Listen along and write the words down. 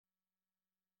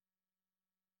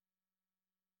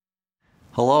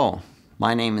Hello,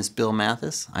 my name is Bill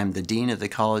Mathis. I'm the Dean of the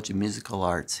College of Musical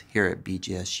Arts here at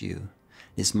BGSU. It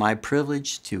is my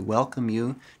privilege to welcome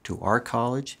you to our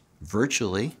college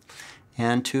virtually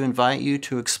and to invite you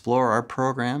to explore our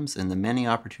programs and the many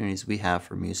opportunities we have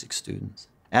for music students.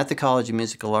 At the College of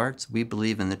Musical Arts, we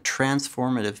believe in the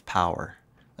transformative power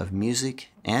of music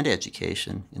and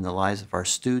education in the lives of our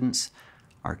students,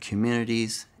 our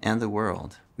communities, and the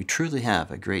world. We truly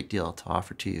have a great deal to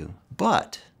offer to you,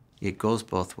 but it goes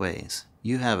both ways.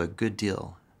 You have a good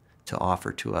deal to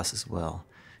offer to us as well.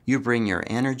 You bring your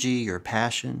energy, your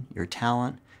passion, your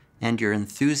talent, and your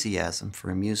enthusiasm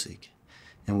for music.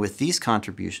 And with these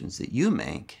contributions that you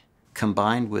make,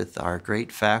 combined with our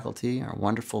great faculty, our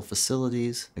wonderful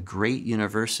facilities, a great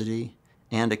university,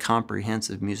 and a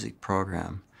comprehensive music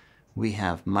program, we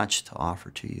have much to offer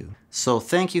to you. So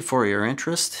thank you for your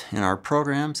interest in our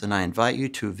programs, and I invite you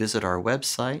to visit our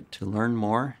website to learn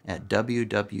more at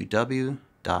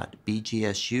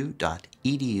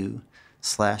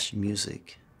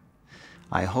www.bgsu.edu/music.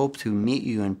 I hope to meet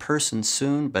you in person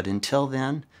soon, but until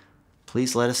then,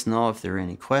 please let us know if there are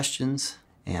any questions,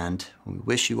 and we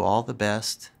wish you all the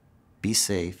best. Be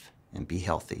safe and be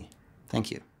healthy.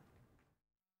 Thank you.